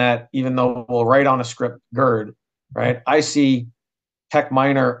thing than that, even though we'll write on a script GERD, right? I see pec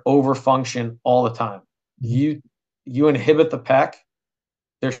minor overfunction all the time. You inhibit the pec,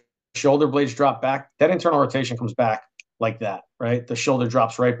 their shoulder blades drop back, that internal rotation comes back like that, right? The shoulder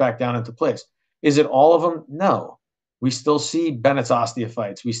drops right back down into place. Is it all of them? No. We still see Bennett's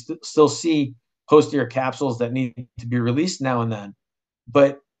osteophytes. We still see posterior capsules that need to be released now and then.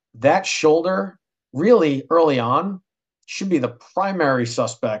 But that shoulder, really early on, should be the primary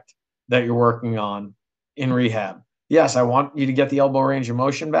suspect that you're working on in rehab. Yes, I want you to get the elbow range of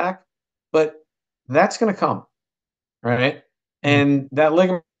motion back, but that's going to come, right? And that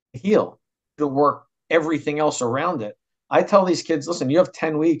ligament heal to work everything else around it. I tell these kids, listen, you have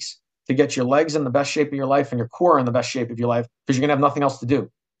 10 weeks to get your legs in the best shape of your life and your core in the best shape of your life because you're going to have nothing else to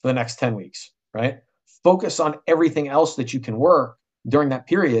do for the next 10 weeks, right? Focus on everything else that you can work during that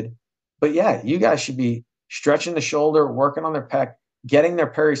period. But yeah, you guys should be stretching the shoulder, working on their pec, getting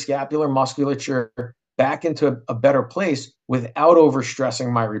their periscapular musculature back into a better place without overstressing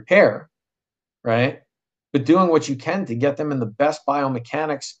my repair, right? But doing what you can to get them in the best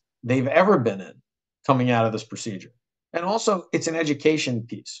biomechanics they've ever been in coming out of this procedure. And also, it's an education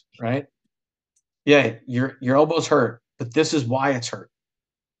piece, right? Yeah, your elbow's hurt, but this is why it's hurt.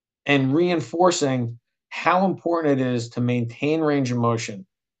 And reinforcing how important it is to maintain range of motion,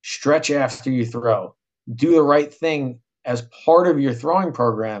 stretch after you throw, do the right thing as part of your throwing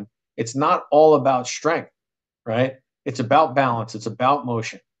program. It's not all about strength, right? It's about balance. It's about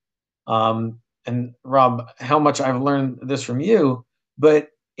motion. And Rob, how much I've learned this from you, but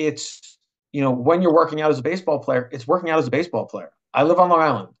it's, when you're working out as a baseball player, it's working out as a baseball player. I live on Long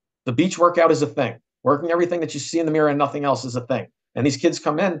Island. The beach workout is a thing. Working everything that you see in the mirror and nothing else is a thing. And these kids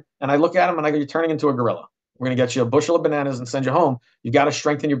come in and I look at them and I go, you're turning into a gorilla. We're going to get you a bushel of bananas and send you home. You got to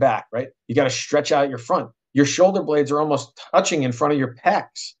strengthen your back, right? You got to stretch out your front. Your shoulder blades are almost touching in front of your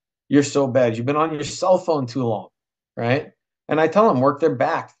pecs. You're so bad. You've been on your cell phone too long, right? And I tell them, work their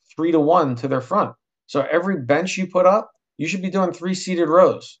back 3-to-1 to their front. So every bench you put up, you should be doing 3 seated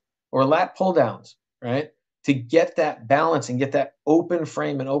rows or lat pull downs, right? To get that balance and get that open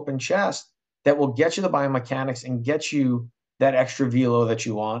frame and open chest that will get you the biomechanics and get you that extra velo that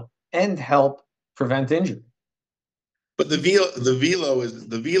you want and help prevent injury. But the velo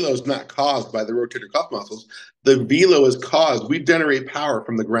is not caused by the rotator cuff muscles. The velo is caused. We generate power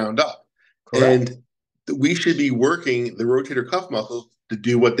from the ground up. Correct. And we should be working the rotator cuff muscles to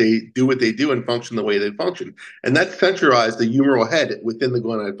do what they do and function the way they function. And that's centralized the humeral head within the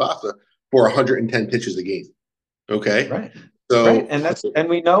glenoid fossa for 110 pitches a game. Okay. Right. So right. And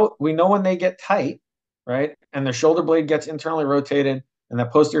we know when they get tight, right? And the shoulder blade gets internally rotated and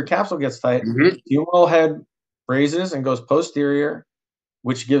that posterior capsule gets tight, the humeral head raises and goes posterior,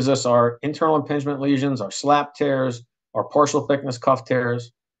 which gives us our internal impingement lesions, our slap tears, our partial thickness cuff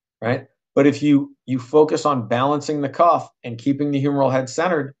tears, right? But if you focus on balancing the cuff and keeping the humeral head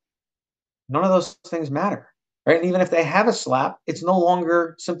centered, none of those things matter, right? And even if they have a slap, it's no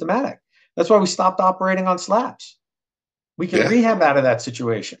longer symptomatic. That's why we stopped operating on slaps. We can rehab out of that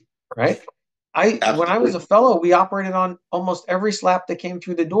situation, right? When I was a fellow, we operated on almost every slap that came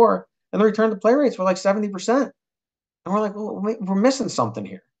through the door, and the return to play rates were like 70%. And we're like, well, we're missing something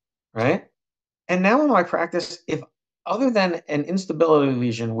here, right? And now in my practice, if other than an instability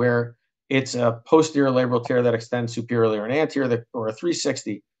lesion where it's a posterior labral tear that extends superiorly or an anterior or a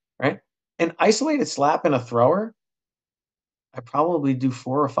 360, right? An isolated slap in a thrower, I probably do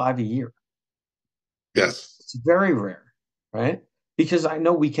 4 or 5 a year. Yes. It's very rare, right? Because I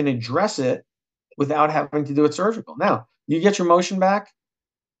know we can address it without having to do it surgical. Now, you get your motion back,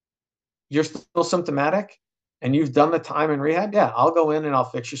 you're still symptomatic, and you've done the time in rehab, yeah, I'll go in and I'll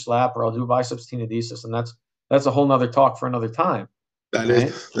fix your slap or I'll do biceps tenodesis, and that's a whole nother talk for another time. That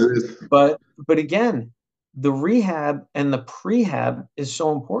is. But again, the rehab and the prehab is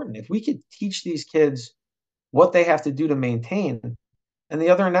so important. If we could teach these kids what they have to do to maintain, and the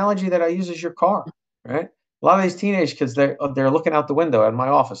other analogy that I use is your car, right? A lot of these teenage kids, they're looking out the window at my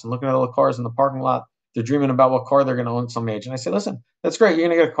office and looking at all the cars in the parking lot They're dreaming about what car they're going to own some age. And I say, listen, that's great. You're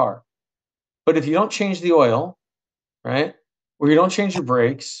going to get a car. But if you don't change the oil, right, or you don't change your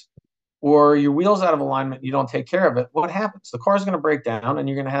brakes, or your wheel's out of alignment, you don't take care of it, what happens? The car's going to break down and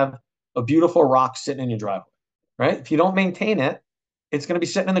you're going to have a beautiful rock sitting in your driveway, right? If you don't maintain it, it's going to be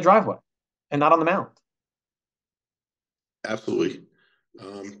sitting in the driveway and not on the mound. Absolutely.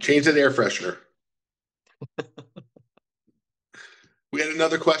 Change that air freshener. We had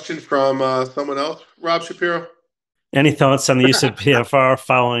another question from someone else, Rob Shapiro. Any thoughts on the use of BFR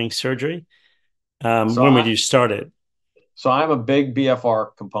following surgery? When would you start it? So I'm a big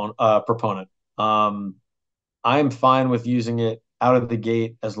BFR proponent. I'm fine with using it out of the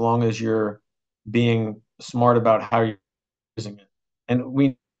gate as long as you're being smart about how you're using it. And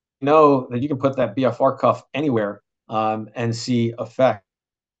we know that you can put that BFR cuff anywhere and see effect,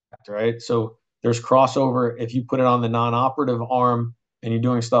 right? So there's crossover. If you put it on the non-operative arm and you're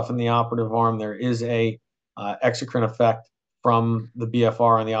doing stuff in the operative arm, there is a exocrine effect from the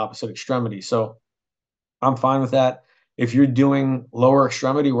BFR on the opposite extremity. So I'm fine with that. If you're doing lower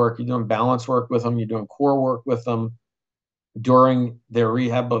extremity work, you're doing balance work with them, you're doing core work with them during their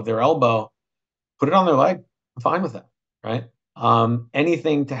rehab of their elbow, put it on their leg. I'm fine with that, right?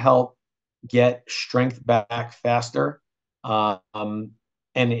 Anything to help get strength back faster and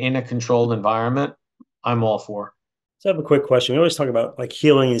in a controlled environment, I'm all for. So I have a quick question. We always talk about like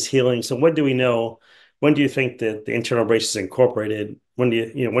healing is healing. So when do we know? When do you think that the internal brace is incorporated? When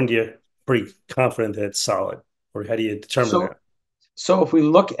do when do you pretty confident that it's solid, or how do you determine that? So if we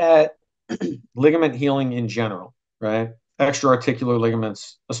look at ligament healing in general, right? Extra-articular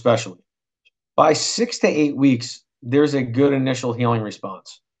ligaments, especially, by 6 to 8 weeks, there's a good initial healing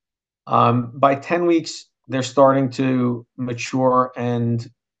response. By 10 weeks, they're starting to mature and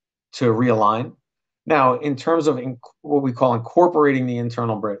to realign. Now, in terms of what we call incorporating the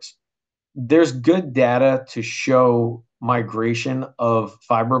internal brace, there's good data to show migration of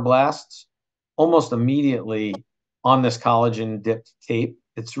fibroblasts almost immediately on this collagen dipped tape.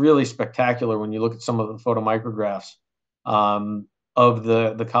 It's really spectacular when you look at some of the photomicrographs of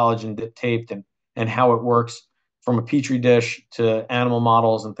the collagen dipped tape and how it works from a petri dish to animal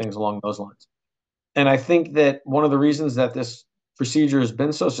models and things along those lines. And I think that one of the reasons that this procedure has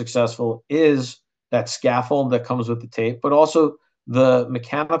been so successful is that scaffold that comes with the tape, but also the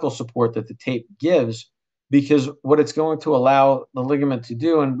mechanical support that the tape gives, because what it's going to allow the ligament to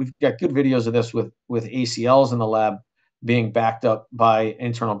do, and we've got good videos of this with ACLs in the lab being backed up by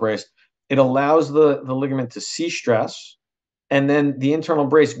internal brace, it allows the ligament to see stress, and then the internal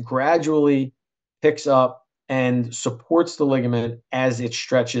brace gradually picks up and supports the ligament as it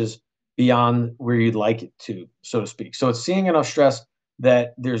stretches beyond where you'd like it to, so to speak. So it's seeing enough stress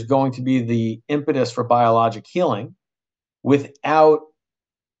that there's going to be the impetus for biologic healing without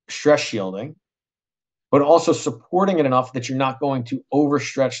stress shielding, but also supporting it enough that you're not going to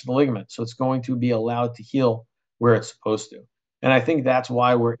overstretch the ligament. So it's going to be allowed to heal where it's supposed to. And I think that's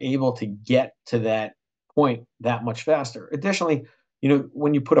why we're able to get to that point that much faster. Additionally,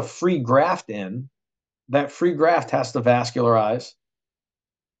 when you put a free graft in, that free graft has to vascularize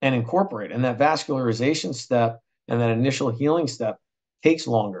and incorporate. And that vascularization step and that initial healing step takes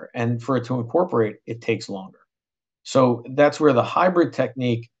longer. And for it to incorporate, it takes longer. So that's where the hybrid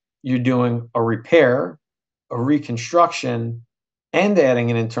technique, you're doing a repair, a reconstruction, and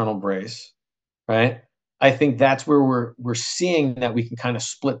adding an internal brace, right? I think that's where we're seeing that we can kind of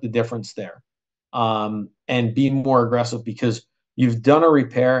split the difference there and be more aggressive, because you've done a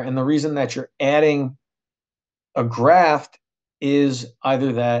repair. And the reason that you're adding a graft is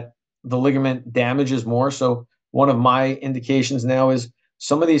either that the ligament damages more. So one of my indications now is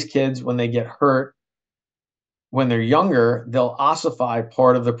some of these kids, when they get hurt, when they're younger, they'll ossify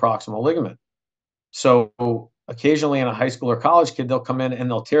part of the proximal ligament. So occasionally in a high school or college kid, they'll come in and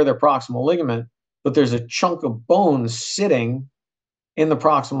they'll tear their proximal ligament, but there's a chunk of bone sitting in the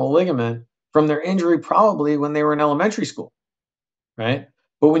proximal ligament from their injury probably when they were in elementary school, right?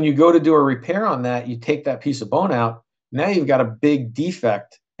 But when you go to do a repair on that, you take that piece of bone out, now you've got a big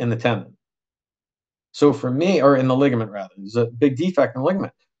defect in the tendon. So for me, or in the ligament rather, there's a big defect in the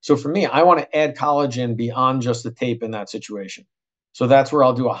ligament. So for me, I want to add collagen beyond just the tape in that situation. So that's where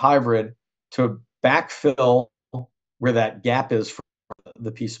I'll do a hybrid to backfill where that gap is for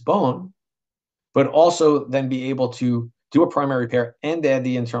the piece of bone, but also then be able to do a primary repair and add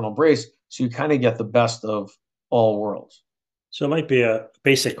the internal brace. So you kind of get the best of all worlds. So it might be a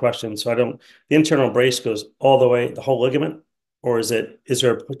basic question. So the internal brace goes all the way, the whole ligament, or is there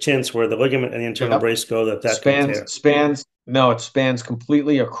a chance where the ligament and the internal brace go that No, it spans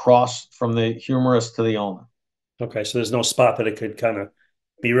completely across from the humerus to the ulna. Okay, so there's no spot that it could kind of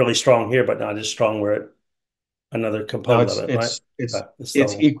be really strong here, but not as strong where another component of it, right?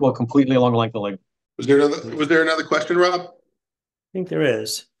 It's equal completely along the length of the leg. Was there another question, Rob? I think there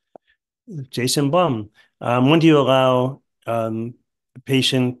is. Jason Blum. When do you allow a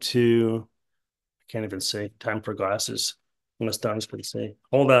patient to, I can't even say, time for glasses, unless Don's going to say,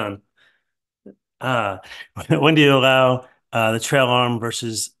 hold on. When do you allow the trail arm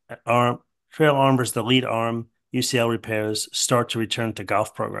versus the lead arm UCL repairs start to return to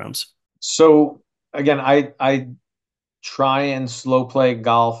golf programs? So again, I try and slow play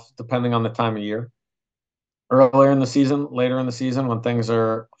golf depending on the time of year. Earlier in the season, later in the season, when things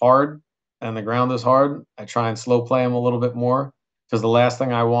are hard and the ground is hard, I try and slow play them a little bit more, because the last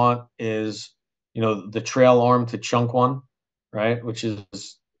thing I want is, the trail arm to chunk one, right? Which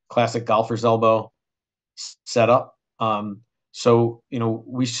is classic golfer's elbow setup. So,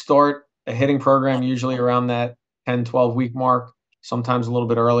 we start a hitting program usually around that 10, 12 week mark, sometimes a little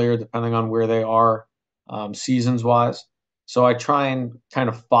bit earlier, depending on where they are seasons wise. So I try and kind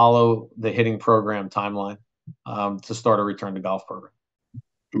of follow the hitting program timeline to start a return to golf program.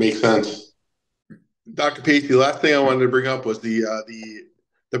 Makes sense. Dr. Paci, the last thing I wanted to bring up was the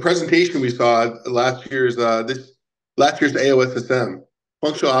presentation we saw last year's AOSSM,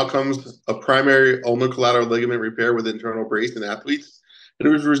 functional outcomes of primary ulnar collateral ligament repair with internal brace in athletes. And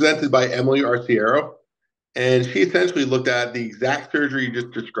it was presented by Emily Arciero. And she essentially looked at the exact surgery you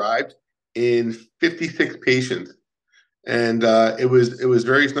just described in 56 patients. And it was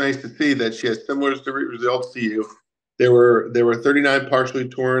very nice to see that she has similar results to you. There were 39 partially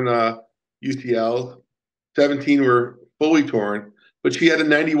torn UCLs, 17 were fully torn, but she had a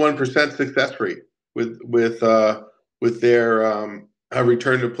 91% success rate with their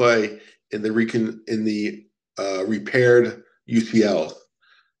return to play in the repaired UCLs.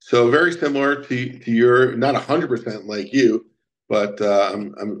 So very similar to your, not 100% like you, but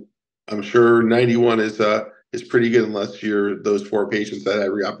I'm sure 91 is pretty good, unless you're those 4 patients that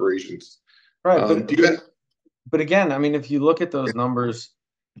had reoperations. Right. But again, I mean, if you look at those numbers,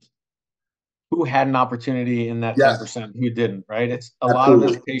 who had an opportunity in that 10%, who didn't, right? It's a lot of it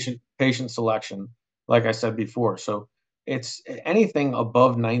is patient selection, like I said before. So it's anything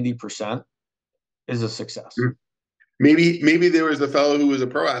above 90% is a success. Maybe there was a fellow who was a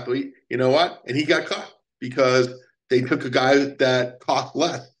pro athlete, you know what? And he got caught because they took a guy that cost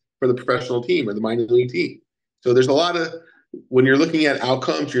less for the professional team or the minor league team. So there's a lot of, when you're looking at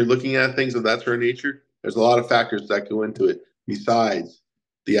outcomes, you're looking at things of that sort of nature, there's a lot of factors that go into it besides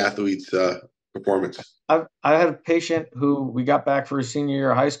the athlete's performance. I had a patient who we got back for his senior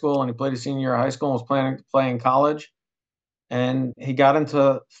year of high school, and he played his senior year of high school and was planning to play in college, and he got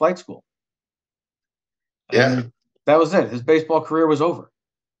into flight school. And that was it. His baseball career was over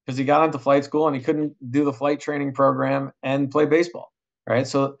because he got into flight school and he couldn't do the flight training program and play baseball, right?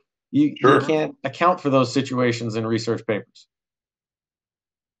 So you can't account for those situations in research papers.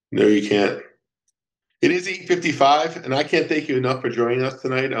 No, you can't. It is 8:55, and I can't thank you enough for joining us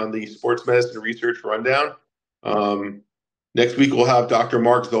tonight on the Sports Medicine Research Rundown. Next week we'll have Dr.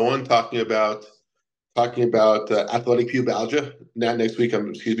 Mark Zolan talking about athletic pubalgia. Not next week,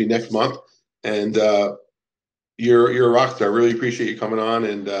 next month. And you're a rock star. I really appreciate you coming on,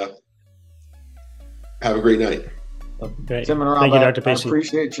 and have a great night. Great. Tim and Rob, thank you, Dr.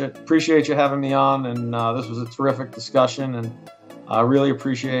 Paci. I appreciate you having me on, and this was a terrific discussion, and I really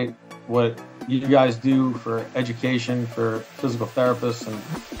appreciate what you guys do for education for physical therapists and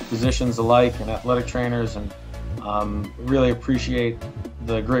physicians alike and athletic trainers, and really appreciate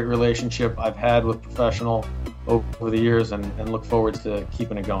the great relationship I've had with professional over the years, and look forward to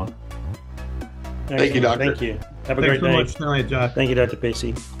keeping it going. Thank you, Doctor. Thank you. Have a great night. Thanks so much tonight, Josh. Thank you, Dr.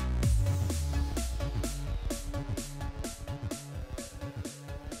 Paci.